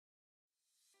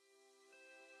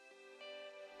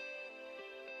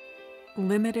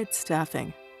Limited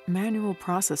staffing, manual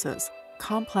processes,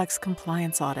 complex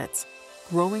compliance audits,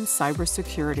 growing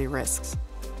cybersecurity risks.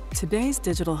 Today's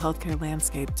digital healthcare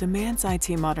landscape demands IT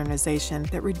modernization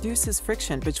that reduces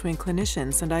friction between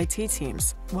clinicians and IT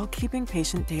teams while keeping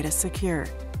patient data secure.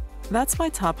 That's why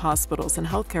top hospitals and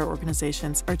healthcare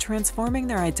organizations are transforming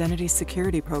their identity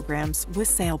security programs with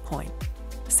SailPoint.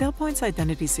 SailPoint's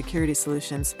identity security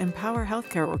solutions empower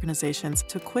healthcare organizations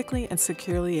to quickly and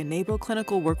securely enable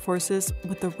clinical workforces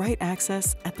with the right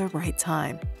access at the right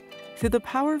time. Through the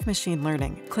power of machine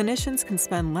learning, clinicians can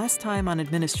spend less time on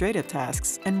administrative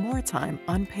tasks and more time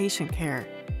on patient care.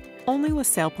 Only with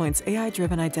SailPoint's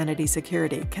AI-driven identity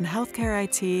security can healthcare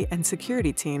IT and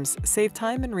security teams save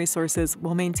time and resources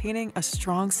while maintaining a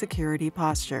strong security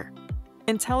posture.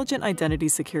 Intelligent identity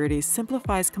security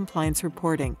simplifies compliance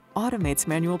reporting, automates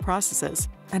manual processes,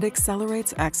 and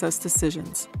accelerates access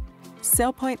decisions.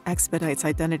 SailPoint expedites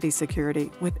identity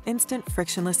security with instant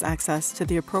frictionless access to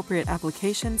the appropriate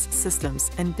applications,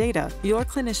 systems, and data your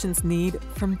clinicians need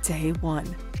from day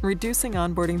one, reducing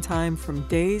onboarding time from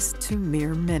days to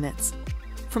mere minutes.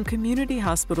 From community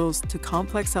hospitals to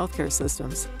complex healthcare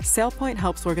systems, SailPoint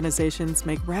helps organizations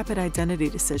make rapid identity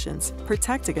decisions,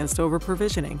 protect against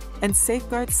over-provisioning, and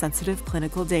safeguard sensitive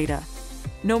clinical data.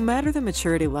 No matter the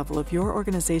maturity level of your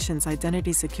organization's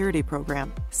identity security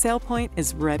program, SailPoint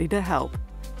is ready to help.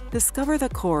 Discover the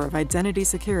core of identity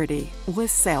security with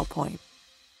SailPoint.